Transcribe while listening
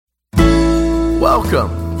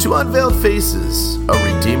Welcome to Unveiled Faces,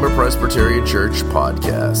 a Redeemer Presbyterian Church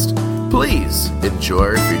podcast. Please enjoy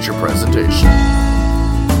our feature presentation.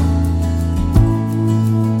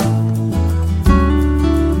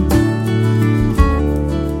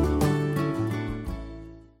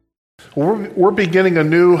 We're beginning a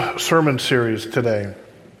new sermon series today.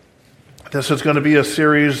 This is going to be a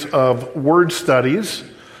series of word studies.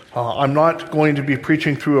 I'm not going to be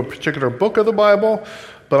preaching through a particular book of the Bible,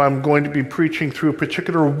 but I'm going to be preaching through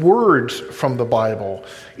particular words from the Bible.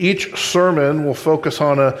 Each sermon will focus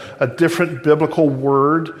on a different biblical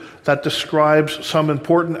word that describes some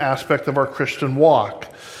important aspect of our Christian walk.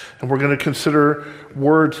 And we're going to consider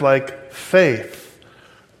words like faith,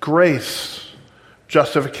 grace,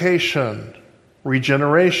 justification,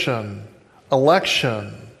 regeneration,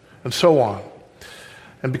 election, and so on.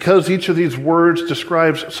 And because each of these words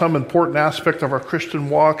describes some important aspect of our Christian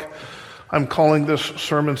walk, I'm calling this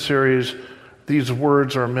sermon series, These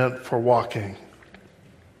Words Are Meant for Walking.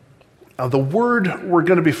 Now, the word we're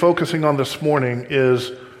going to be focusing on this morning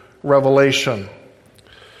is revelation.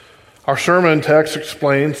 Our sermon text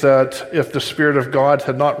explains that if the Spirit of God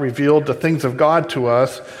had not revealed the things of God to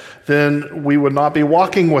us, then we would not be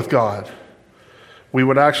walking with God. We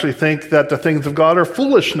would actually think that the things of God are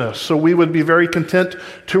foolishness, so we would be very content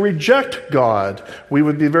to reject God. We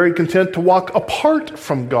would be very content to walk apart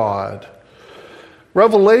from God.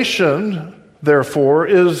 Revelation, therefore,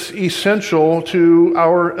 is essential to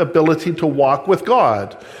our ability to walk with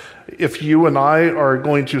God. If you and I are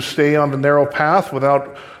going to stay on the narrow path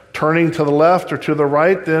without turning to the left or to the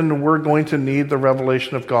right, then we're going to need the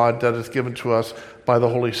revelation of God that is given to us by the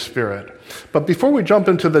Holy Spirit. But before we jump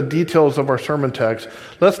into the details of our sermon text,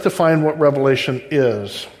 let's define what revelation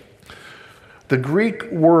is. The Greek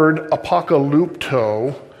word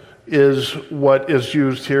apokalypto is what is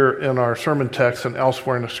used here in our sermon text and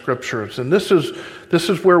elsewhere in the scriptures. And this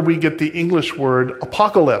is where we get the English word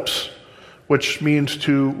apocalypse, which means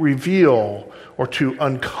to reveal or to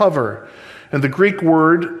uncover. And the Greek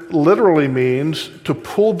word literally means to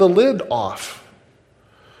pull the lid off.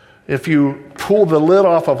 If you pull the lid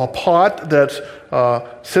off of a pot that's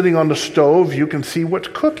sitting on the stove, you can see what's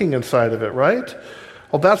cooking inside of it, right?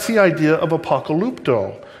 Well, that's the idea of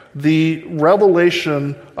apokalypto. The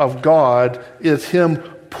revelation of God is Him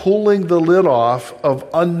pulling the lid off of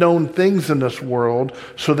unknown things in this world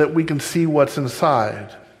so that we can see what's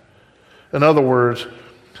inside. In other words,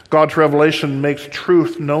 God's revelation makes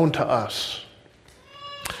truth known to us.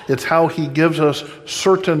 It's how He gives us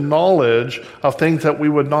certain knowledge of things that we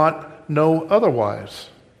would not know otherwise.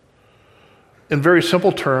 In very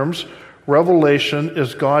simple terms, revelation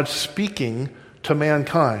is God speaking to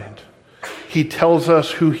mankind. He tells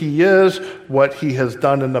us who He is, what He has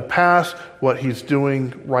done in the past, what He's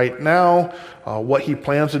doing right now, what He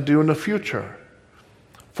plans to do in the future.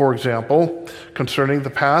 For example, concerning the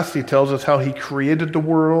past, He tells us how He created the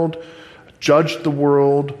world, judged the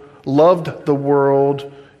world, loved the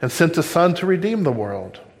world, and sent His Son to redeem the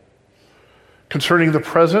world. Concerning the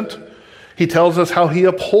present, He tells us how He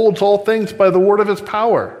upholds all things by the word of His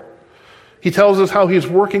power. He tells us how He's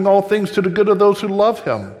working all things to the good of those who love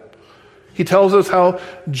Him. He tells us how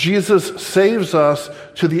Jesus saves us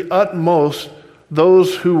to the utmost,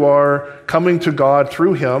 those who are coming to God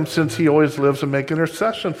through Him, since He always lives and makes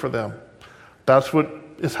intercession for them. That's what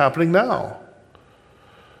is happening now.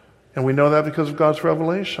 And we know that because of God's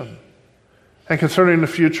revelation. And concerning the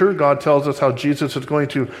future, God tells us how Jesus is going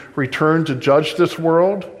to return to judge this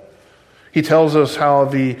world. He tells us how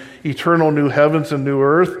the eternal new heavens and new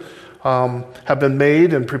earth have been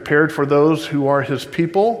made and prepared for those who are His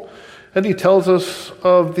people. And He tells us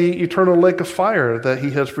of the eternal lake of fire that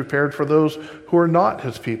He has prepared for those who are not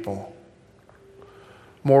His people.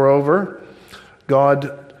 Moreover,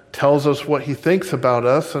 God tells us what He thinks about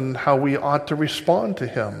us and how we ought to respond to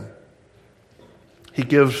Him. He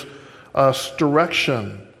gives us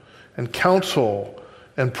direction and counsel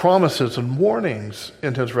and promises and warnings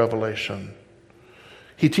in His revelation.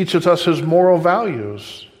 He teaches us His moral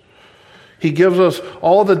values. He gives us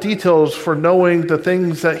all the details for knowing the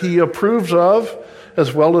things that He approves of,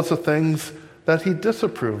 as well as the things that He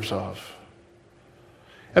disapproves of.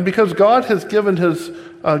 And because God has giving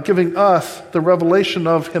us the revelation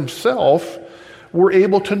of Himself, we're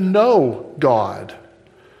able to know God.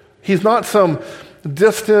 He's not some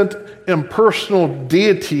distant, impersonal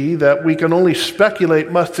deity that we can only speculate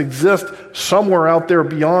must exist somewhere out there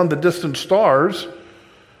beyond the distant stars.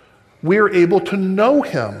 We're able to know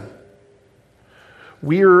Him.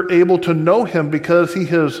 We're able to know Him because He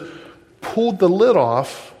has pulled the lid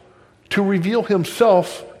off to reveal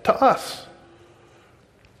Himself to us.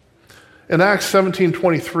 In Acts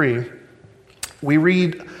 17:23, we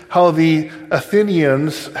read how the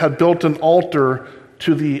Athenians had built an altar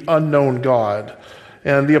to the unknown God.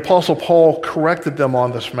 And the Apostle Paul corrected them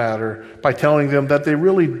on this matter by telling them that they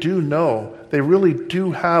really do know, they really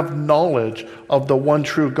do have knowledge of the one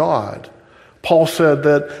true God. Paul said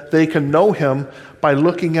that they can know him by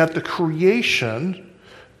looking at the creation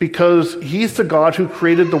because he's the God who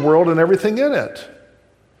created the world and everything in it.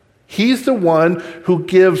 He's the one who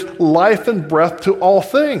gives life and breath to all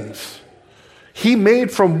things. He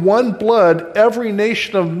made from one blood every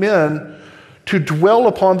nation of men to dwell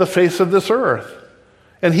upon the face of this earth.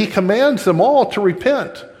 And he commands them all to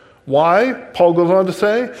repent. Why? Paul goes on to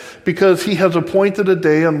say, because he has appointed a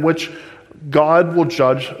day on which God will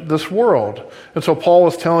judge this world. And so Paul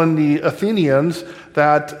is telling the Athenians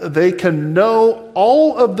that they can know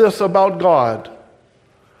all of this about God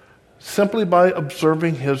simply by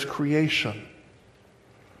observing his creation.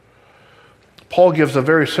 Paul gives a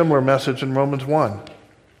very similar message in Romans 1.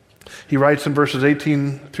 He writes in verses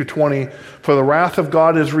 18 through 20, "For the wrath of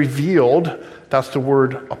God is revealed," that's the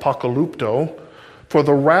word apocalypto, "for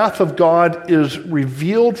the wrath of God is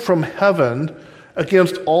revealed from heaven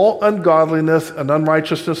against all ungodliness and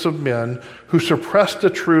unrighteousness of men who suppress the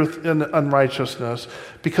truth in unrighteousness,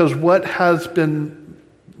 because what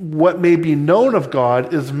may be known of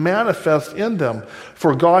God is manifest in them,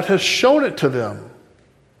 for God has shown it to them.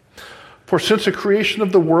 For since the creation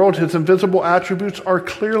of the world, his invisible attributes are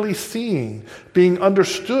clearly seen, being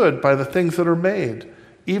understood by the things that are made,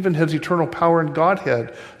 even his eternal power and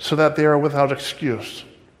Godhead, so that they are without excuse."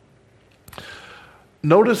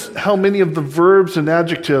 Notice how many of the verbs and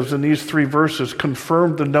adjectives in these three verses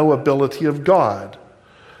confirm the knowability of God.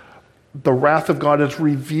 The wrath of God is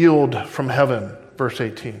revealed from heaven, verse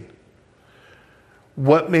 18.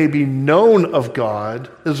 What may be known of God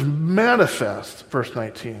is manifest, verse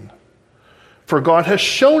 19. For God has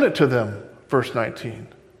shown it to them, verse 19.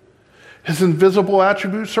 His invisible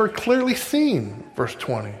attributes are clearly seen, verse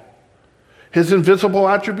 20. His invisible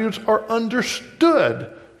attributes are understood,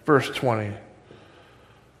 verse 20.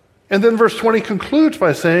 And then verse 20 concludes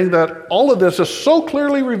by saying that all of this is so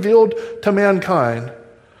clearly revealed to mankind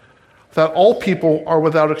that all people are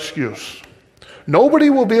without excuse. Nobody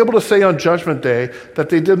will be able to say on Judgment Day that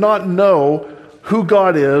they did not know who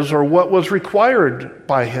God is or what was required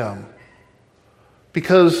by him,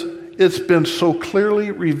 because it's been so clearly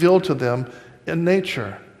revealed to them in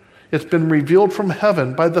nature. It's been revealed from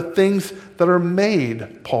heaven by the things that are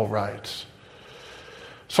made, Paul writes.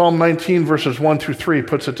 Psalm 19 verses 1 through 3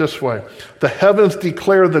 puts it this way: "The heavens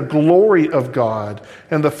declare the glory of God,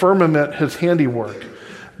 and the firmament his handiwork.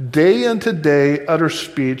 Day unto day utters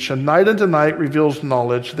speech, and night unto night reveals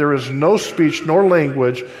knowledge. There is no speech nor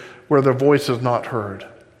language where their voice is not heard."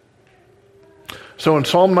 So in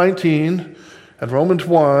Psalm 19 and Romans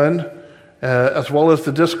 1, as well as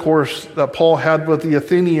the discourse that Paul had with the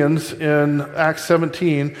Athenians in Acts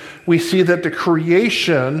 17, we see that the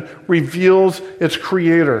creation reveals its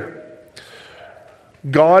creator.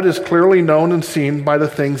 God is clearly known and seen by the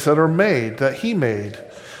things that are made, that he made.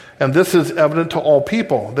 And this is evident to all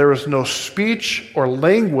people. There is no speech or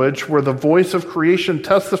language where the voice of creation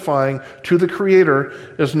testifying to the Creator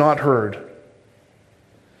is not heard.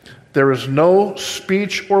 There is no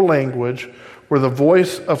speech or language where the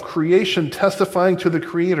voice of creation testifying to the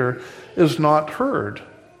Creator is not heard.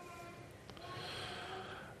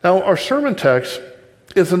 Now, our sermon text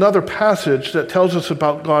is another passage that tells us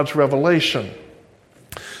about God's revelation.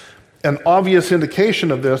 An obvious indication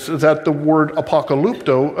of this is that the word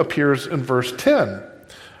apocalypto appears in verse 10.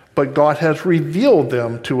 But God has revealed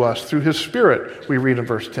them to us through his Spirit, we read in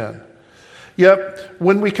verse 10. Yet,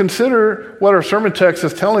 when we consider what our sermon text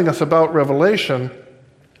is telling us about revelation,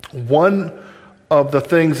 one of the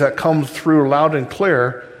things that comes through loud and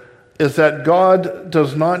clear is that God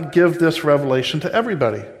does not give this revelation to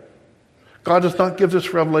everybody. God does not give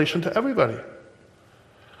this revelation to everybody.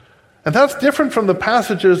 And that's different from the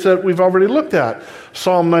passages that we've already looked at.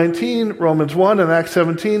 Psalm 19, Romans 1, and Acts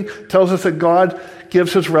 17 tells us that God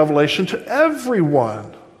gives his revelation to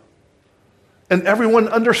everyone. And everyone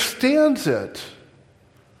understands it.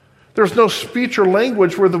 There's no speech or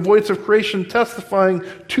language where the voice of creation testifying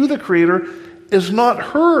to the Creator is not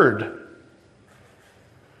heard.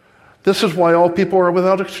 This is why all people are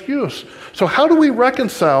without excuse. So how do we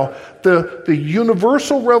reconcile the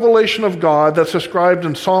universal revelation of God that's described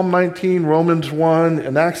in Psalm 19, Romans 1,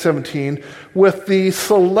 and Acts 17 with the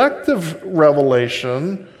selective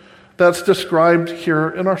revelation that's described here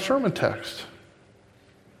in our sermon text?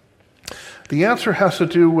 The answer has to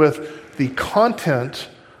do with the content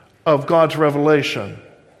of God's revelation.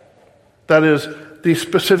 That is, the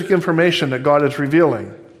specific information that God is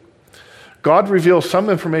revealing. God reveals some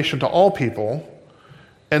information to all people,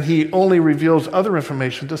 and he only reveals other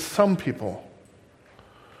information to some people.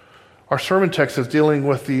 Our sermon text is dealing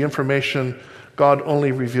with the information God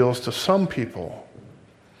only reveals to some people.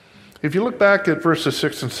 If you look back at verses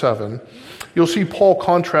 6 and 7, you'll see Paul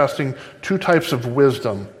contrasting two types of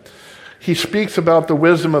wisdom. He speaks about the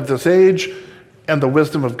wisdom of this age and the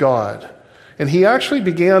wisdom of God. And he actually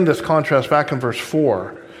began this contrast back in verse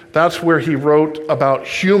 4. That's where he wrote about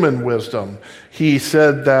human wisdom. He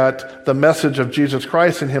said that the message of Jesus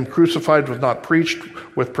Christ and him crucified was not preached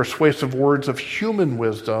with persuasive words of human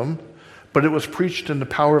wisdom, but it was preached in the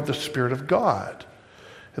power of the Spirit of God.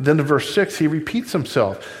 And then in verse 6, he repeats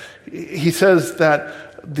himself. He says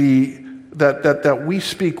that that we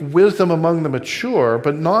speak wisdom among the mature,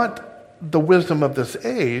 but not the wisdom of this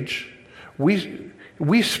age.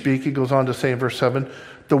 We speak, he goes on to say in verse 7,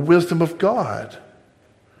 the wisdom of God.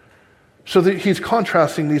 So that he's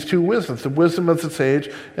contrasting these two wisdoms, the wisdom of this age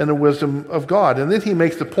and the wisdom of God. And then he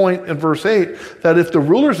makes the point in verse 8 that if the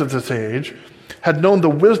rulers of this age had known the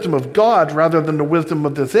wisdom of God rather than the wisdom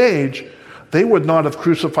of this age, they would not have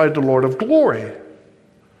crucified the Lord of glory.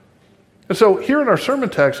 And so here in our sermon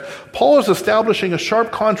text, Paul is establishing a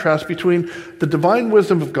sharp contrast between the divine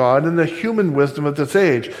wisdom of God and the human wisdom of this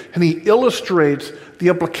age. And he illustrates the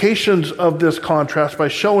implications of this contrast by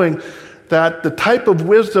showing that the type of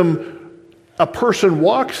wisdom a person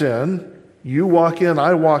walks in, you walk in,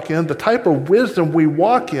 I walk in, the type of wisdom we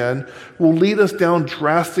walk in will lead us down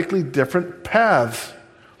drastically different paths.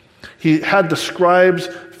 He had the scribes,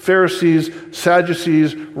 Pharisees,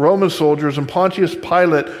 Sadducees, Roman soldiers, and Pontius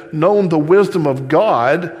Pilate known the wisdom of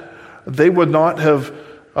God. They would not have,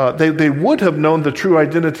 they would have known the true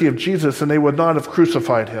identity of Jesus, and they would not have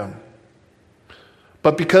crucified him.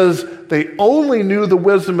 But because they only knew the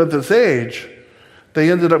wisdom of this age, they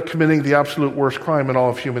ended up committing the absolute worst crime in all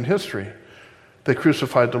of human history. They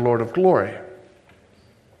crucified the Lord of glory.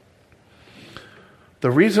 The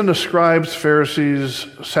reason the scribes, Pharisees,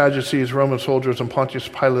 Sadducees, Roman soldiers, and Pontius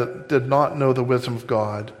Pilate did not know the wisdom of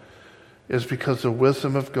God is because the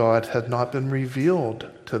wisdom of God had not been revealed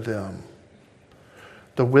to them.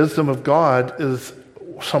 The wisdom of God is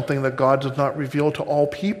something that God does not reveal to all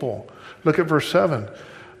people. Look at verse 7.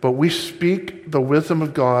 But we speak the wisdom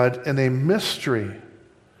of God in a mystery,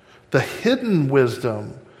 the hidden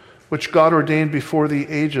wisdom which God ordained before the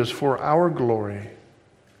ages for our glory.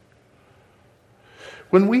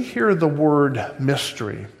 When we hear the word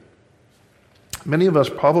mystery, many of us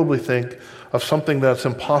probably think of something that's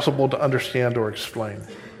impossible to understand or explain.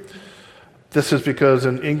 This is because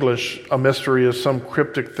in English, a mystery is some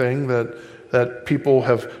cryptic thing that people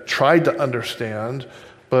have tried to understand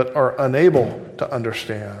but are unable to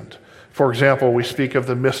understand. For example, we speak of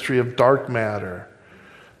the mystery of dark matter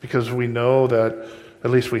because we know that,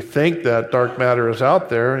 at least we think that dark matter is out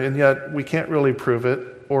there, and yet we can't really prove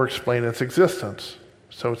it or explain its existence.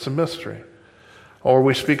 So it's a mystery. Or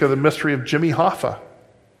we speak of the mystery of Jimmy Hoffa.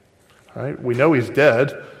 Right? We know he's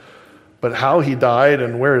dead, but how he died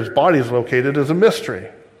and where his body is located is a mystery.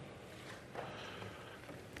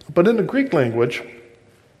 But in the Greek language,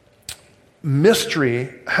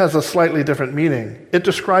 mystery has a slightly different meaning. It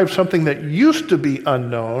describes something that used to be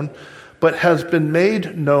unknown, but has been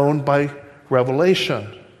made known by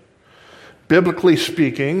revelation. Biblically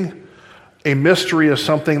speaking, a mystery is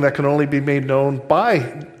something that can only be made known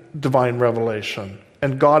by divine revelation.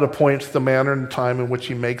 And God appoints the manner and time in which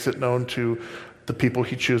he makes it known to the people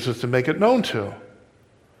he chooses to make it known to.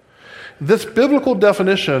 This biblical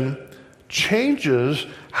definition changes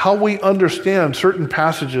how we understand certain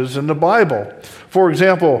passages in the Bible. For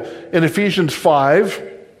example, in Ephesians 5,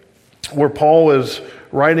 where Paul is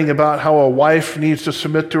writing about how a wife needs to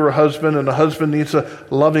submit to her husband and a husband needs to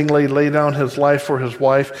lovingly lay down his life for his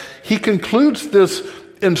wife, he concludes this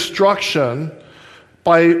instruction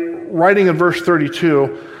by writing in verse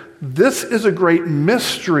 32, "This is a great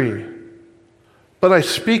mystery, but I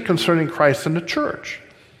speak concerning Christ and the church."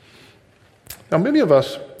 Now, many of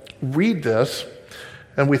us read this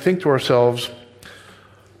and we think to ourselves,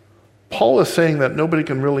 Paul is saying that nobody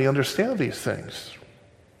can really understand these things.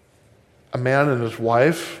 A man and his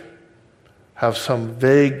wife have some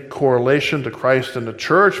vague correlation to Christ and the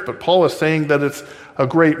church, but Paul is saying that it's a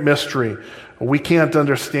great mystery. We can't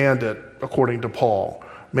understand it, according to Paul.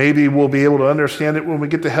 Maybe we'll be able to understand it when we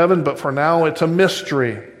get to heaven, but for now it's a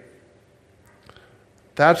mystery.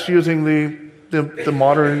 That's using the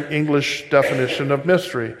modern English definition of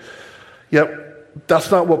mystery. Yet,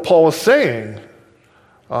 that's not what Paul is saying.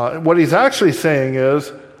 What he's actually saying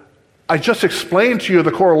is, I just explained to you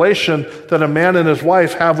the correlation that a man and his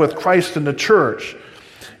wife have with Christ and the church.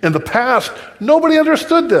 In the past, nobody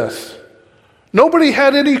understood this. Nobody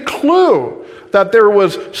had any clue that there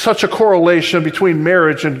was such a correlation between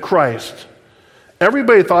marriage and Christ.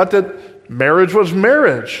 Everybody thought that marriage was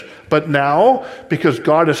marriage. But now, because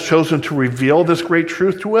God has chosen to reveal this great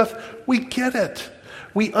truth to us, we get it.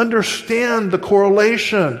 We understand the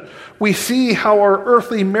correlation. We see how our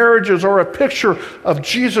earthly marriages are a picture of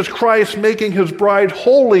Jesus Christ making his bride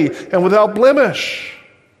holy and without blemish.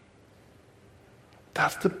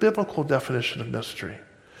 That's the biblical definition of mystery.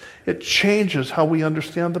 It changes how we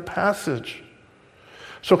understand the passage.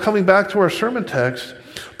 So coming back to our sermon text,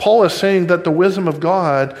 Paul is saying that the wisdom of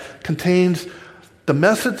God contains the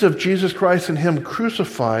message of Jesus Christ and him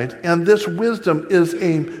crucified, and this wisdom is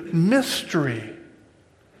a mystery.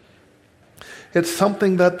 It's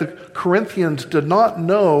something that the Corinthians did not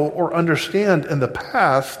know or understand in the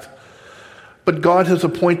past, but God has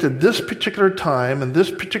appointed this particular time and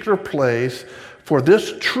this particular place for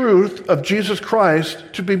this truth of Jesus Christ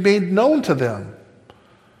to be made known to them.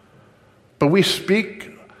 But we speak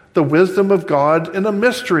the wisdom of God in a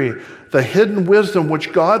mystery, the hidden wisdom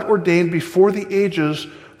which God ordained before the ages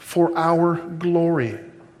for our glory.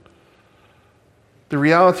 The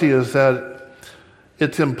reality is that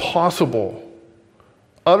it's impossible,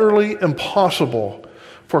 utterly impossible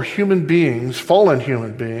for human beings, fallen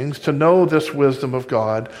human beings, to know this wisdom of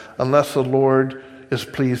God unless the Lord is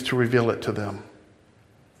pleased to reveal it to them.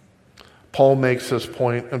 Paul makes this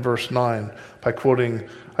point in verse 9 by quoting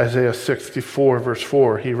Isaiah 64, verse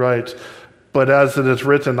 4. He writes, "But as it is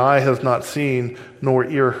written, eye has not seen, nor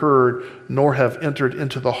ear heard, nor have entered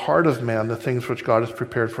into the heart of man the things which God has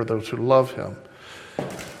prepared for those who love him.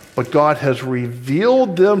 But God has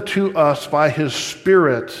revealed them to us by his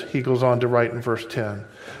Spirit," he goes on to write in verse 10.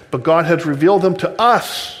 But God has revealed them to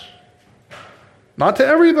us, not to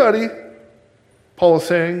everybody, Paul is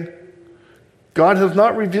saying. God has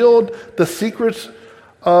not revealed the secrets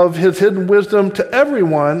of his hidden wisdom to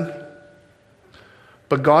everyone,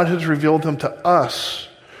 but God has revealed them to us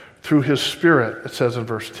through his Spirit, it says in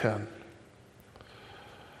verse 10.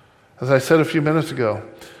 As I said a few minutes ago,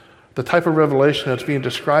 the type of revelation that's being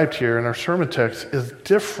described here in our sermon text is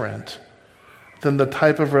different than the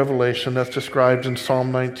type of revelation that's described in Psalm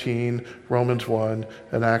 19, Romans 1,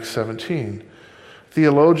 and Acts 17.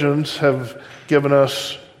 Theologians have given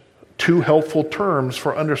us two helpful terms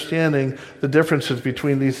for understanding the differences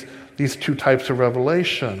between these two types of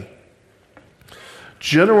revelation.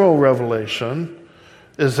 General revelation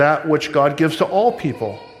is that which God gives to all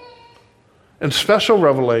people. And special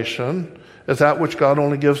revelation is that which God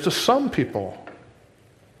only gives to some people.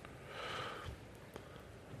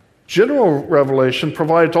 General revelation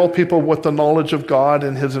provides all people with the knowledge of God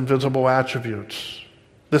and his invisible attributes.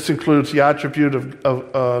 This includes the attribute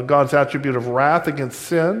of God's attribute of wrath against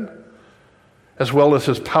sin, as well as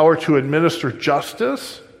his power to administer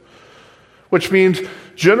justice, which means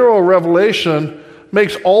general revelation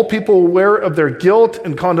makes all people aware of their guilt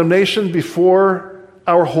and condemnation before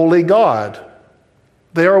our holy God.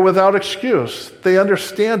 They are without excuse. They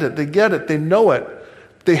understand it. They get it. They know it.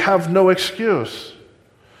 They have no excuse.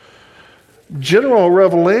 General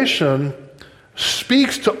revelation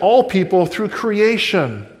speaks to all people through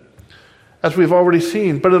creation, as we've already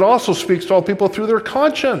seen, but it also speaks to all people through their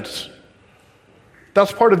conscience.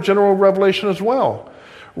 That's part of general revelation as well.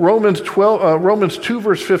 Romans 2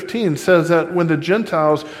 verse 15 says that when the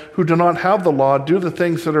Gentiles who do not have the law do the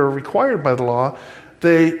things that are required by the law,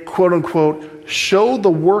 they, quote unquote, show the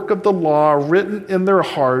work of the law written in their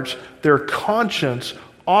hearts, their conscience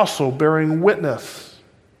also bearing witness,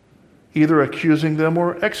 either accusing them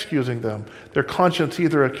or excusing them. Their conscience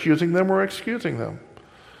either accusing them or excusing them.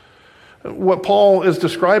 What Paul is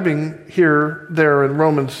describing here, there in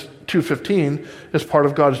Romans 2:15, is part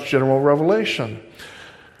of God's general revelation.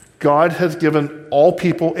 God has given all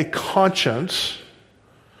people a conscience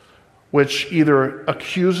which either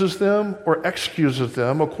accuses them or excuses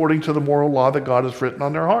them according to the moral law that God has written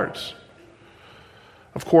on their hearts.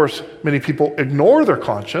 Of course, many people ignore their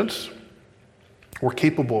conscience. We're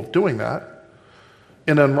capable of doing that.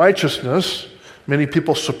 In unrighteousness, many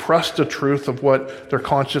people suppress the truth of what their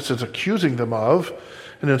conscience is accusing them of,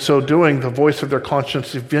 and in so doing, the voice of their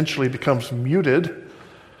conscience eventually becomes muted.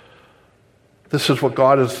 This is what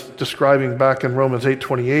God is describing back in Romans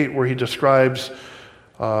 8:28, where he describes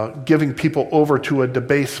giving people over to a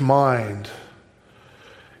debased mind.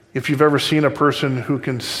 If you've ever seen a person who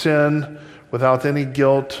can sin without any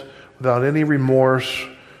guilt, without any remorse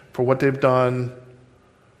for what they've done,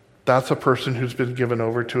 that's a person who's been given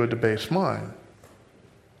over to a debased mind.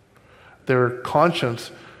 Their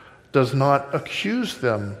conscience does not accuse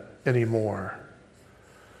them anymore.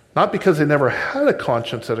 Not because they never had a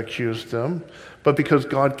conscience that accused them, but because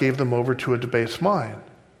God gave them over to a debased mind.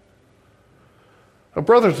 Now,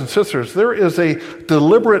 brothers and sisters, there is a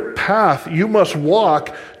deliberate path you must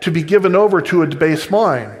walk to be given over to a debased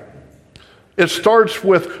mind. It starts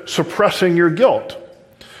with suppressing your guilt.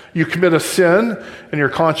 You commit a sin, and your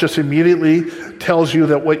conscience immediately tells you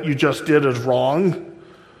that what you just did is wrong.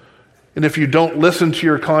 And if you don't listen to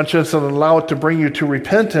your conscience and allow it to bring you to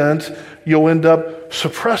repentance, you'll end up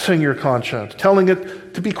suppressing your conscience, telling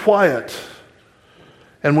it to be quiet.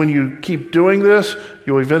 And when you keep doing this,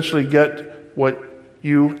 you'll eventually get what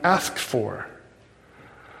you asked for.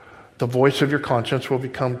 The voice of your conscience will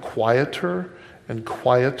become quieter and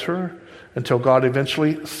quieter until God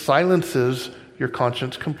eventually silences your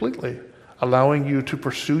conscience completely, allowing you to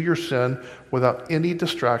pursue your sin without any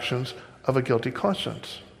distractions of a guilty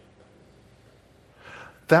conscience.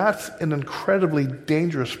 That's an incredibly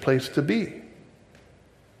dangerous place to be.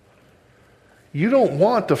 You don't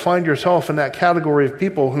want to find yourself in that category of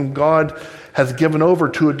people whom God has given over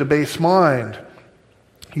to a debased mind.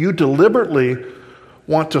 You deliberately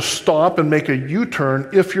want to stop and make a U-turn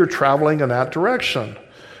if you're traveling in that direction.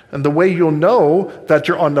 And the way you'll know that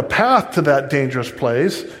you're on the path to that dangerous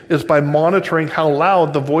place is by monitoring how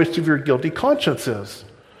loud the voice of your guilty conscience is.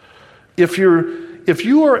 If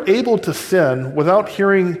you are able to sin without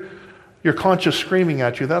hearing your conscience screaming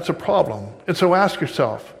at you, that's a problem. And so ask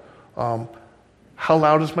yourself, how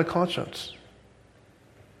loud is my conscience?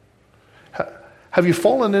 Have you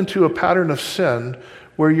fallen into a pattern of sin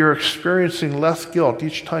where you're experiencing less guilt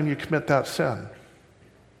each time you commit that sin?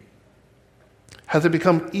 Has it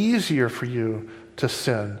become easier for you to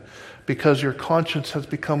sin because your conscience has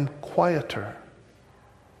become quieter?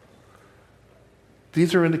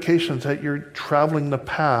 These are indications that you're traveling the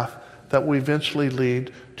path that will eventually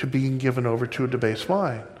lead to being given over to a debased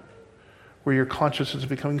mind, where your conscience is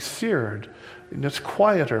becoming seared, and it's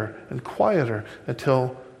quieter and quieter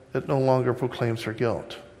until it no longer proclaims their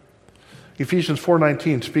guilt. Ephesians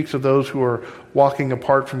 4:19 speaks of those who are walking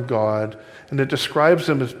apart from God, and it describes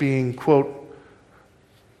them as being, quote,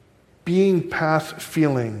 being past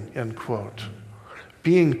feeling, end quote.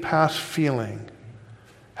 Being past feeling.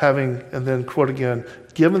 Having, and then quote again,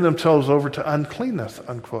 given themselves over to uncleanness,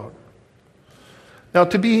 unquote. Now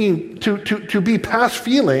to be past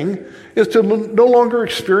feeling is to no longer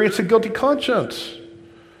experience a guilty conscience.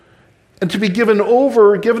 And to be given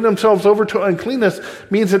themselves over to uncleanness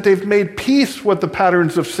means that they've made peace with the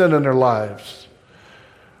patterns of sin in their lives.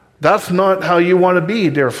 That's not how you want to be,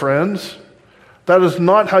 dear friends. That is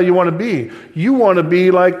not how you want to be. You want to be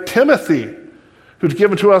like Timothy, who's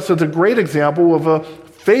given to us as a great example of a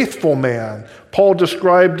faithful man. Paul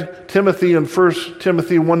described Timothy in 1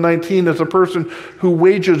 Timothy 1:19 as a person who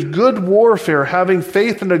wages good warfare, having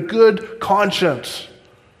faith and a good conscience.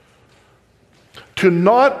 To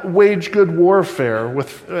not wage good warfare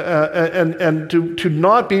to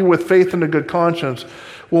not be with faith and a good conscience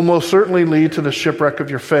will most certainly lead to the shipwreck of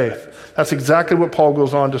your faith. That's exactly what Paul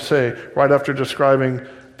goes on to say right after describing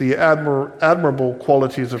the admirable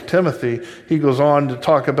qualities of Timothy. He goes on to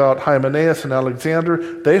talk about Hymenaeus and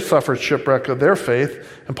Alexander. They suffered shipwreck of their faith.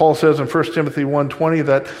 And Paul says in 1 Timothy 1:20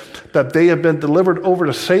 that they have been delivered over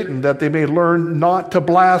to Satan that they may learn not to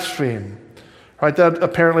blaspheme. Right?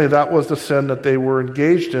 That was the sin that they were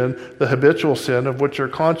engaged in, the habitual sin of which their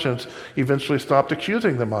conscience eventually stopped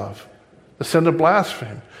accusing them of, the sin of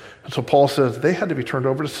blaspheme. And so Paul says they had to be turned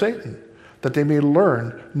over to Satan that they may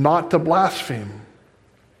learn not to blaspheme.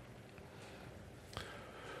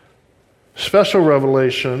 Special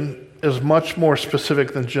revelation is much more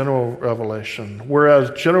specific than general revelation. Whereas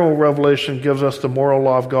general revelation gives us the moral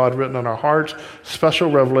law of God written on our hearts, special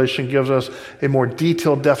revelation gives us a more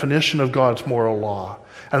detailed definition of God's moral law.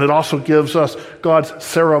 And it also gives us God's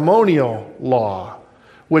ceremonial law,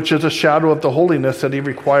 which is a shadow of the holiness that he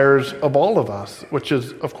requires of all of us, which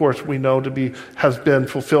is, of course, we know has been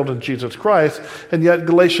fulfilled in Jesus Christ. And yet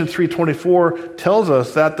Galatians 3:24 tells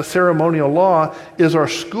us that the ceremonial law is our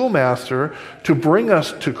schoolmaster to bring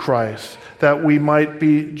us to Christ, that we might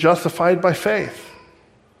be justified by faith.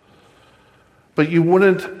 But you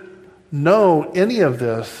wouldn't know any of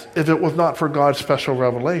this if it was not for God's special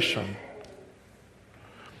revelation.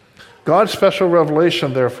 God's special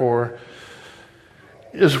revelation, therefore,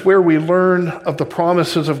 is where we learn of the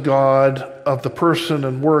promises of God, of the person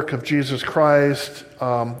and work of Jesus Christ,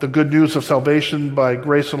 the good news of salvation by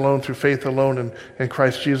grace alone, through faith alone, and in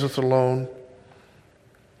Christ Jesus alone.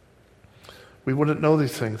 We wouldn't know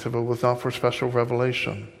these things if it was not for special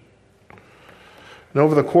revelation. And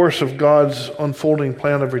over the course of God's unfolding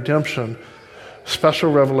plan of redemption,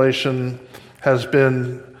 special revelation has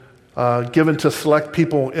been given to select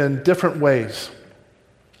people in different ways.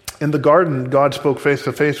 In the garden, God spoke face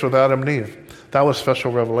to face with Adam and Eve. That was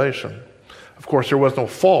special revelation. Of course, there was no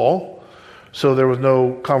fall, so there was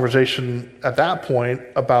no conversation at that point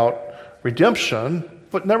about redemption,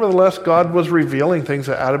 but nevertheless, God was revealing things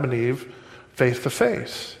to Adam and Eve face to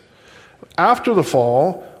face. After the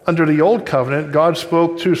fall, under the old covenant, God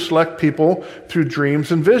spoke to select people through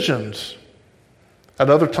dreams and visions. At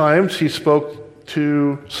other times, he spoke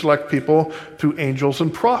to select people through angels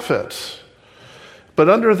and prophets. But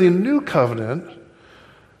under the new covenant,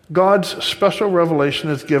 God's special revelation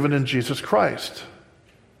is given in Jesus Christ.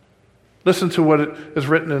 Listen to what is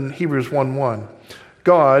written in Hebrews 1:1.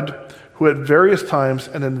 God, who at various times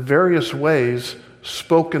and in various ways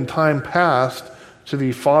spoke in time past to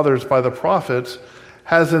the fathers by the prophets,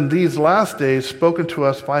 has in these last days spoken to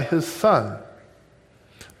us by his Son.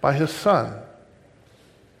 By his Son.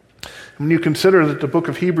 When you consider that the book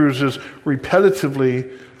of Hebrews is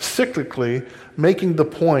repetitively, cyclically, making the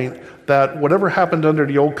point that whatever happened under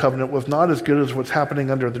the old covenant was not as good as what's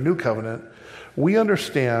happening under the new covenant, we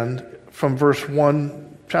understand from verse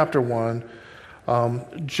 1, chapter 1, what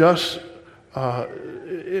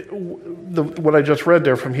I just read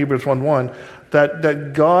there from Hebrews 1:1,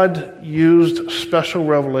 that God used special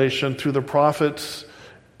revelation through the prophets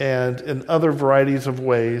and in other varieties of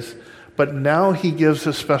ways, but now he gives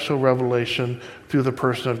his special revelation through the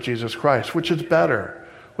person of Jesus Christ, which is better.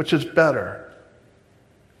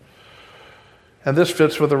 And this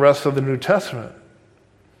fits with the rest of the New Testament.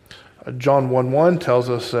 John 1:1 tells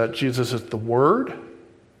us that Jesus is the Word.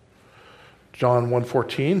 John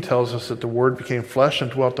 1:14 tells us that the Word became flesh and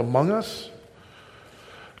dwelt among us.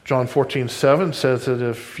 John 14:7 says that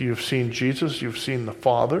if you've seen Jesus, you've seen the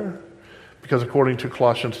Father, because according to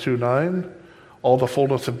Colossians 2:9, all the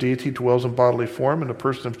fullness of deity dwells in bodily form in the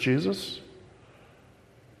person of Jesus.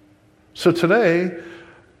 So today,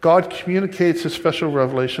 God communicates his special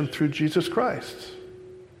revelation through Jesus Christ.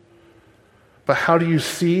 But how do you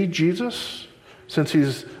see Jesus since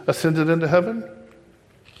he's ascended into heaven?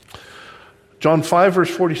 John 5, verse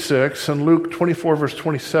 46, and Luke 24, verse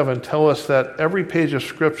 27 tell us that every page of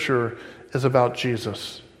Scripture is about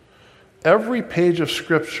Jesus. Every page of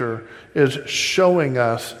Scripture is showing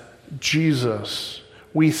us Jesus.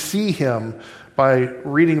 We see him by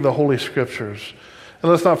reading the Holy Scriptures. And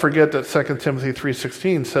let's not forget that 2 Timothy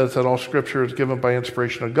 3:16 says that all Scripture is given by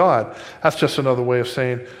inspiration of God. That's just another way of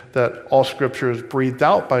saying that all Scripture is breathed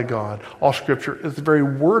out by God. All Scripture is the very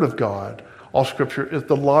Word of God. All Scripture is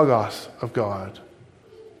the Logos of God.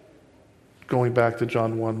 Going back to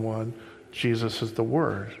John 1:1, Jesus is the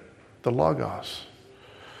Word, the Logos.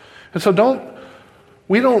 And so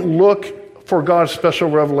we don't look for God's special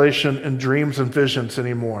revelation in dreams and visions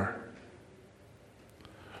anymore.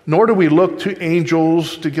 Nor do we look to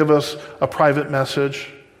angels to give us a private message.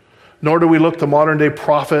 Nor do we look to modern day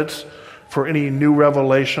prophets for any new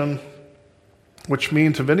revelation. Which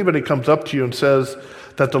means if anybody comes up to you and says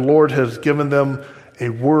that the Lord has given them a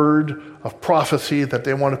word of prophecy that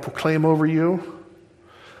they want to proclaim over you,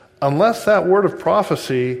 unless that word of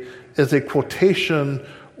prophecy is a quotation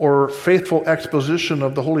or faithful exposition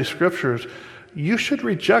of the Holy Scriptures, you should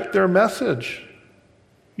reject their message.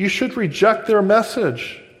 You should reject their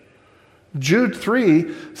message. Jude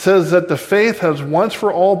 3 says that the faith has once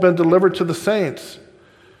for all been delivered to the saints.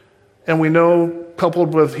 And we know,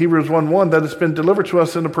 coupled with Hebrews 1:1, that it's been delivered to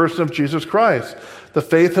us in the person of Jesus Christ. The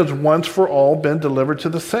faith has once for all been delivered to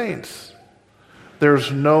the saints.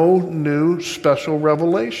 There's no new special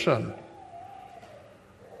revelation.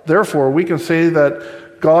 Therefore, we can say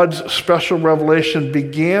that God's special revelation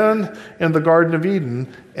began in the Garden of Eden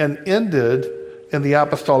and ended in the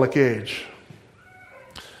apostolic age.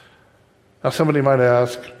 Now, somebody might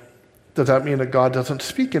ask, does that mean that God doesn't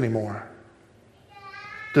speak anymore?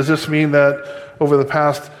 Does this mean that over the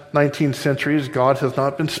past 19 centuries, God has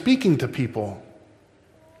not been speaking to people?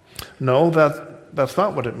 No, that's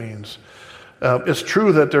not what it means. It's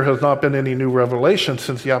true that there has not been any new revelation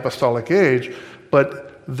since the apostolic age, but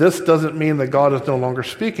this doesn't mean that God is no longer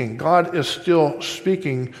speaking. God is still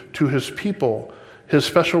speaking to his people. His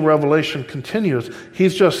special revelation continues.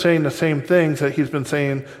 He's just saying the same things that he's been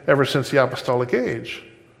saying ever since the apostolic age.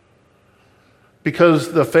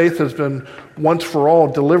 Because the faith has been once for all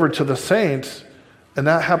delivered to the saints, and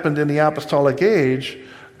that happened in the apostolic age,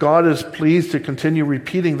 God is pleased to continue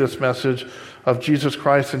repeating this message of Jesus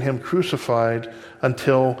Christ and him crucified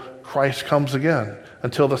until Christ comes again,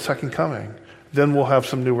 until the second coming. Then we'll have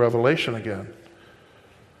some new revelation again.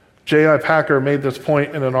 J.I. Packer made this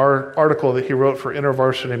point in an article that he wrote for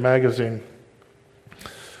InterVarsity magazine.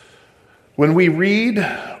 When we read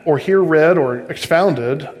or hear read or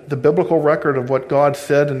expounded the biblical record of what God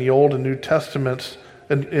said in the Old and New Testaments,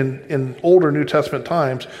 in Old or New Testament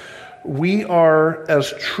times, we are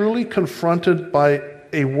as truly confronted by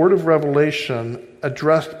a word of revelation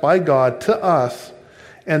addressed by God to us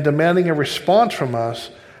and demanding a response from us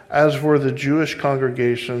as were the Jewish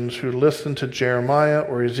congregations who listened to Jeremiah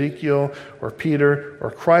or Ezekiel or Peter or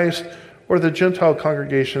Christ, or the Gentile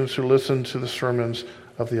congregations who listened to the sermons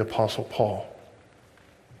of the Apostle Paul.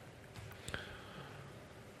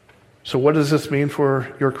 So what does this mean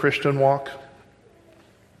for your Christian walk?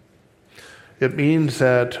 It means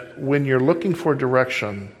that when you're looking for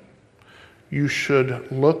direction, you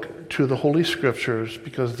should look to the Holy Scriptures,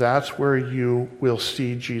 because that's where you will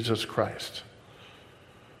see Jesus Christ.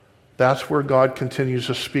 That's where God continues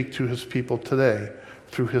to speak to his people today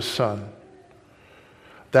through his Son.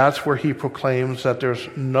 That's where he proclaims that there's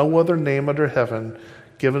no other name under heaven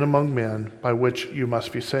given among men by which you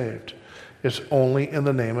must be saved. It's only in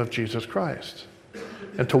the name of Jesus Christ.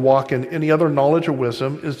 And to walk in any other knowledge or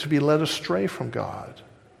wisdom is to be led astray from God.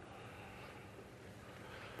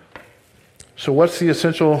 So what's the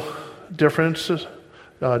essential differences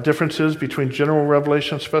between general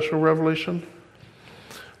revelation and special revelation?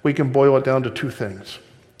 We can boil it down to two things.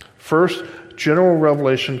 First, general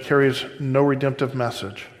revelation carries no redemptive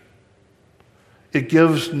message. It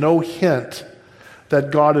gives no hint that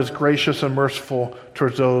God is gracious and merciful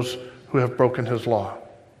towards those who have broken his law.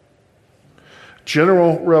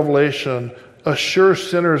 General revelation assures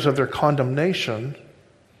sinners of their condemnation,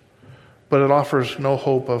 but it offers no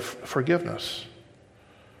hope of forgiveness.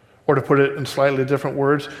 Or to put it in slightly different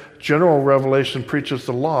words, general revelation preaches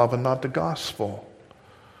the law, but not the gospel.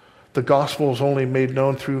 The gospel is only made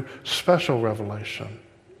known through special revelation.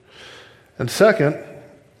 And second,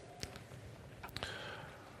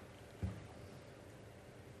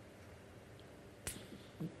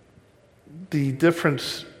 the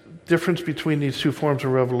difference between these two forms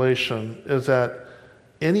of revelation is that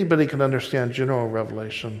anybody can understand general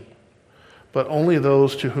revelation, but only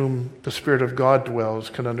those to whom the Spirit of God dwells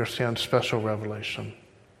can understand special revelation.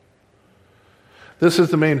 This is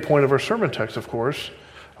the main point of our sermon text, of course.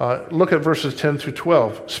 Look at verses 10 through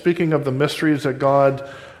 12. Speaking of the mysteries that God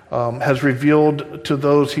has revealed to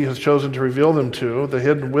those he has chosen to reveal them to, the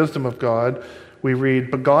hidden wisdom of God, we read,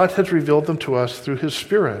 "But God has revealed them to us through his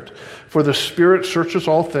Spirit. For the Spirit searches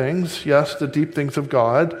all things, yes, the deep things of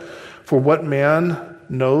God. For what man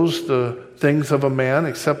knows the things of a man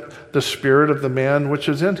except the spirit of the man which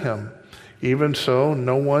is in him? Even so,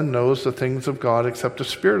 no one knows the things of God except the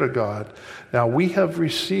Spirit of God. Now we have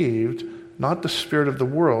received not the spirit of the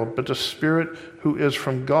world, but the Spirit who is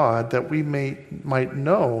from God, that we might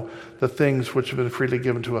know the things which have been freely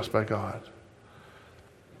given to us by God."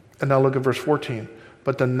 And now look at verse 14.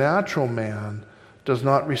 "But the natural man does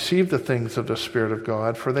not receive the things of the Spirit of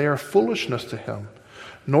God, for they are foolishness to him,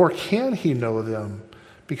 nor can he know them,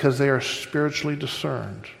 because they are spiritually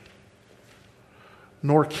discerned."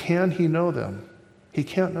 Nor can he know them. He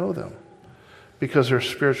can't know them, because they're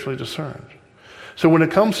spiritually discerned. So when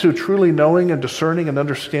it comes to truly knowing and discerning and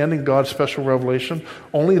understanding God's special revelation,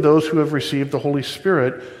 only those who have received the Holy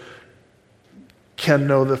Spirit can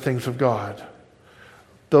know the things of God.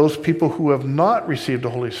 Those people who have not received the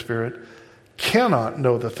Holy Spirit cannot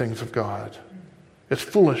know the things of God. It's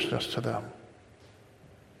foolishness to them.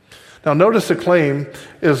 Now notice the claim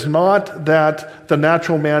is not that the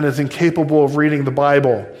natural man is incapable of reading the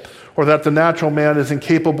Bible, or that the natural man is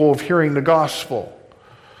incapable of hearing the gospel.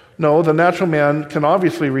 No, the natural man can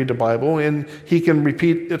obviously read the Bible, and he can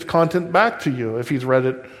repeat its content back to you if he's read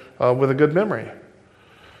it with a good memory.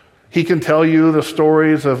 He can tell you the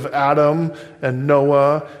stories of Adam and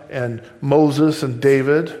Noah and Moses and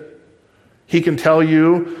David. He can tell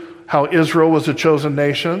you how Israel was a chosen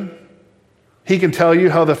nation. He can tell you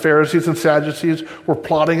how the Pharisees and Sadducees were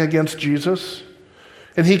plotting against Jesus.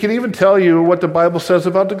 And he can even tell you what the Bible says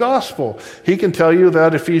about the gospel. He can tell you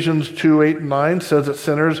that Ephesians 2, 8, and 9 says that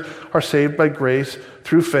sinners are saved by grace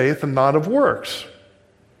through faith and not of works.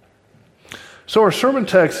 So our sermon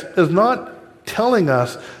text is not telling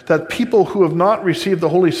us that people who have not received the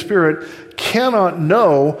Holy Spirit cannot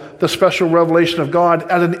know the special revelation of God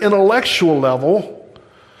at an intellectual level,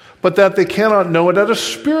 but that they cannot know it at a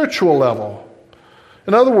spiritual level.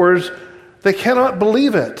 In other words, they cannot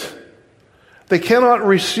believe it. They cannot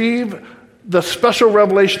receive the special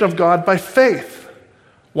revelation of God by faith.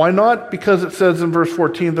 Why not? Because it says in verse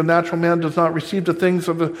 14, "The natural man does not receive the things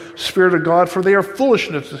of the Spirit of God, for they are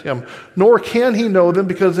foolishness to him, nor can he know them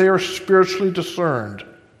because they are spiritually discerned."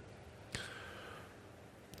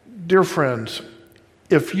 Dear friends,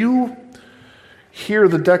 if you hear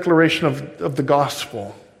the declaration of the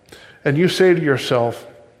gospel, and you say to yourself,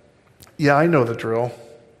 yeah, I know the drill.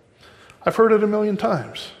 I've heard it 1,000,000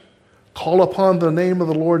 times. Call upon the name of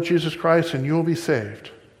the Lord Jesus Christ and you will be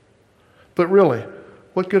saved. But really,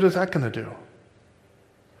 what good is that going to do?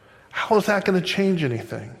 How is that going to change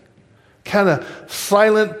anything? Can a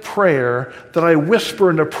silent prayer that I whisper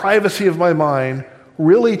in the privacy of my mind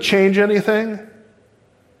really change anything?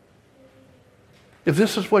 If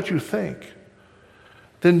this is what you think,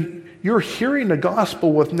 then you're hearing the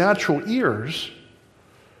gospel with natural ears,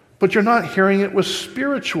 but you're not hearing it with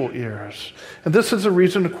spiritual ears. And this is a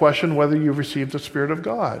reason to question whether you've received the Spirit of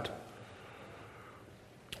God.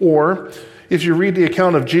 Or, if you read the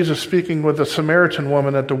account of Jesus speaking with the Samaritan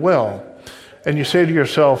woman at the well, and you say to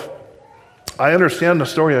yourself, I understand the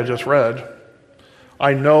story I just read.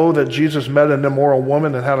 I know that Jesus met an immoral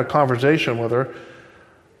woman and had a conversation with her,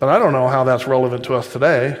 but I don't know how that's relevant to us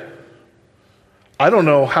today. I don't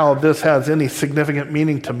know how this has any significant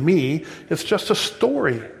meaning to me. It's just a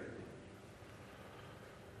story.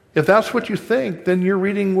 If that's what you think, then you're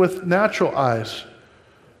reading with natural eyes,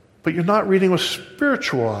 but you're not reading with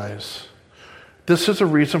spiritual eyes. This is a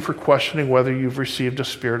reason for questioning whether you've received the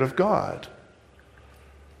Spirit of God.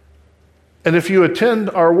 And if you attend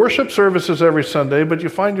our worship services every Sunday, but you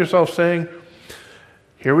find yourself saying,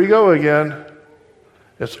 here we go again.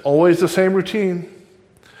 It's always the same routine.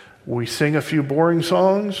 We sing a few boring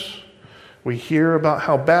songs. We hear about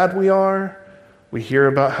how bad we are. We hear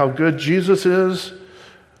about how good Jesus is.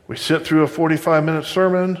 We sit through a 45-minute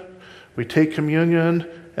sermon. We take communion.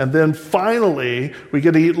 And then finally, we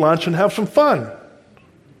get to eat lunch and have some fun.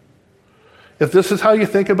 If this is how you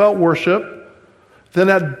think about worship, then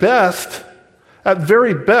at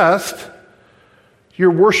very best,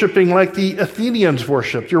 you're worshiping like the Athenians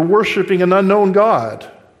worshiped. You're worshiping an unknown God.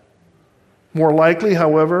 More likely,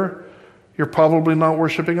 however, you're probably not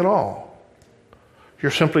worshiping at all.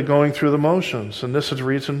 You're simply going through the motions, and this is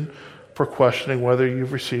reason for questioning whether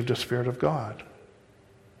you've received the Spirit of God.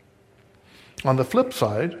 On the flip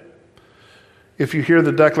side, if you hear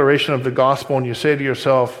the declaration of the gospel and you say to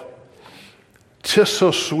yourself, "'Tis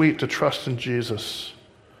so sweet to trust in Jesus,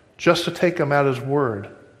 just to take him at his word,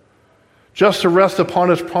 just to rest upon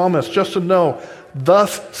his promise, just to know,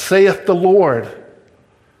 thus saith the Lord."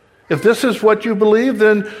 If this is what you believe,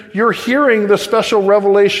 then you're hearing the special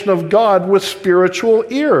revelation of God with spiritual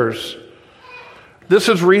ears. This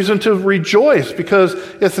is reason to rejoice because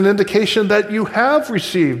it's an indication that you have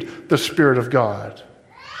received the Spirit of God.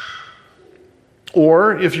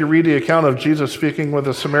 Or if you read the account of Jesus speaking with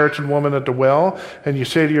a Samaritan woman at the well, and you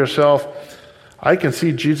say to yourself, I can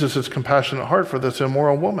see Jesus' compassionate heart for this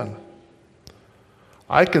immoral woman.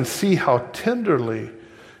 I can see how tenderly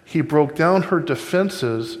he broke down her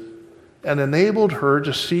defenses and enabled her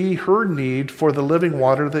to see her need for the living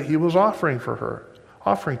water that he was offering to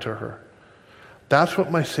her. That's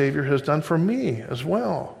what my Savior has done for me as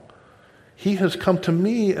well. He has come to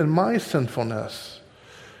me in my sinfulness,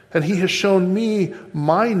 and he has shown me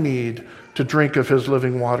my need to drink of his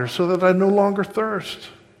living water so that I no longer thirst.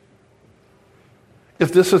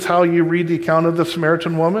 If this is how you read the account of the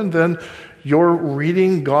Samaritan woman, then you're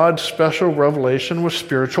reading God's special revelation with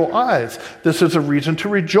spiritual eyes. This is a reason to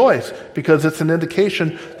rejoice because it's an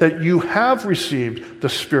indication that you have received the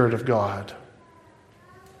Spirit of God.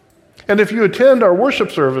 And if you attend our worship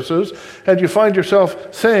services and you find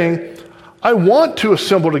yourself saying, I want to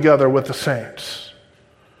assemble together with the saints.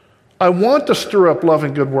 I want to stir up love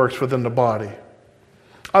and good works within the body.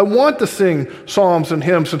 I want to sing psalms and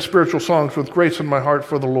hymns and spiritual songs with grace in my heart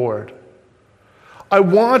for the Lord. I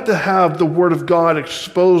want to have the Word of God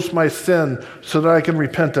expose my sin so that I can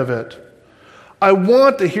repent of it. I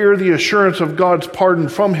want to hear the assurance of God's pardon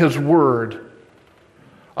from His Word.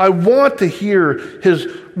 I want to hear His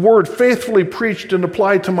Word faithfully preached and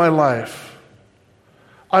applied to my life.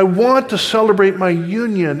 I want to celebrate my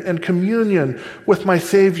union and communion with my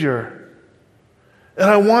Savior. And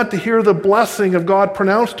I want to hear the blessing of God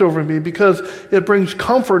pronounced over me because it brings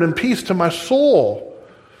comfort and peace to my soul.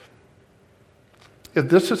 If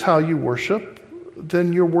this is how you worship,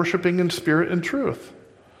 then you're worshiping in spirit and truth.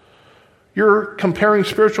 You're comparing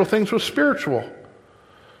spiritual things with spiritual.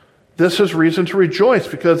 This is reason to rejoice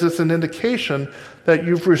because it's an indication that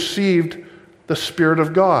you've received the Spirit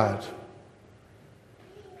of God.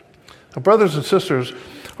 Now, brothers and sisters,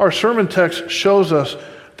 our sermon text shows us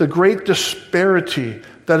the great disparity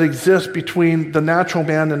that exists between the natural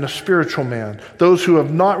man and the spiritual man, those who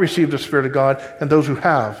have not received the Spirit of God and those who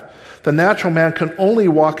have. The natural man can only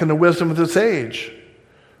walk in the wisdom of this age,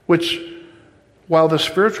 while the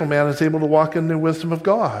spiritual man is able to walk in the wisdom of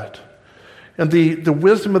God. And the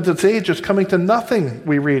wisdom of this age is coming to nothing,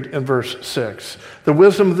 we read in verse 6. The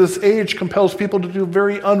wisdom of this age compels people to do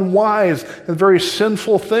very unwise and very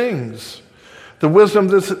sinful things. The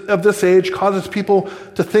wisdom of this age causes people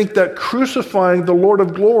to think that crucifying the Lord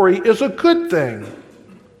of glory is a good thing.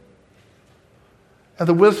 And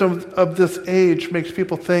the wisdom of this age makes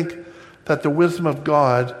people think that the wisdom of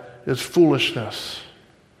God is foolishness.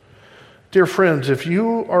 Dear friends, if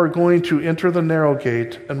you are going to enter the narrow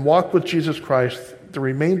gate and walk with Jesus Christ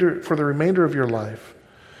for the remainder of your life,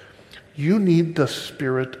 you need the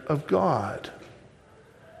Spirit of God.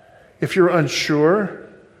 If you're unsure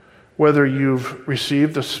whether you've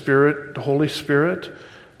received the Holy Spirit,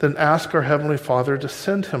 then ask our Heavenly Father to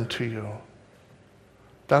send him to you.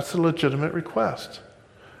 That's a legitimate request.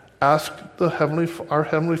 Ask our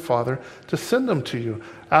Heavenly Father to send them to you.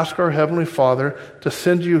 Ask our Heavenly Father to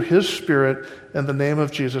send you his Spirit in the name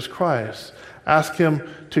of Jesus Christ. Ask him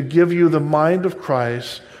to give you the mind of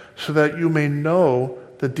Christ so that you may know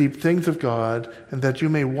the deep things of God and that you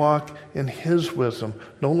may walk in his wisdom.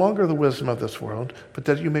 No longer the wisdom of this world, but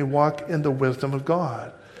that you may walk in the wisdom of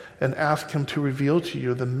God. And ask him to reveal to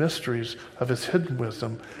you the mysteries of his hidden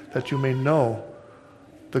wisdom that you may know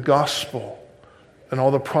the gospel and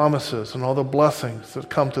all the promises and all the blessings that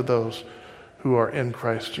come to those who are in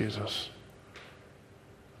Christ Jesus.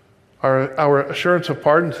 Our assurance of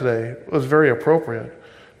pardon today was very appropriate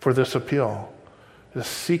for this appeal. To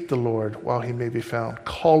seek the Lord while he may be found.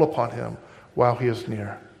 Call upon him while he is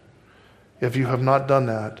near. If you have not done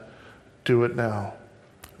that, do it now.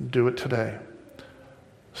 Do it today.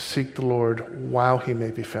 Seek the Lord while he may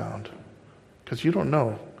be found. Because you don't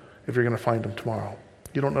know if you're going to find him tomorrow.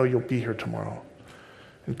 You don't know you'll be here tomorrow.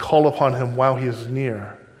 And call upon him while he is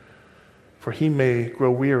near, for he may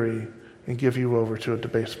grow weary and give you over to a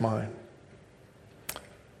debased mind.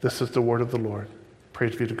 This is the word of the Lord.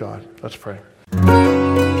 Praise be to God. Let's pray.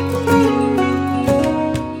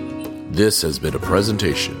 This has been a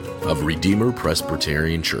presentation of Redeemer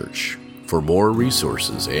Presbyterian Church. For more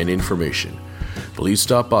resources and information, please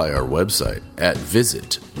stop by our website at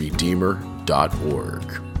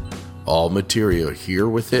visitredeemer.org. All material here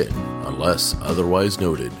within, unless otherwise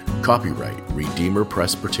noted, copyright Redeemer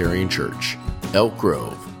Presbyterian Church, Elk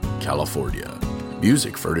Grove, California.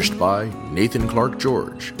 Music furnished by Nathan Clark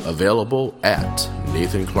George, available at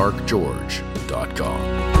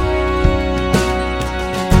nathanclarkgeorge.com.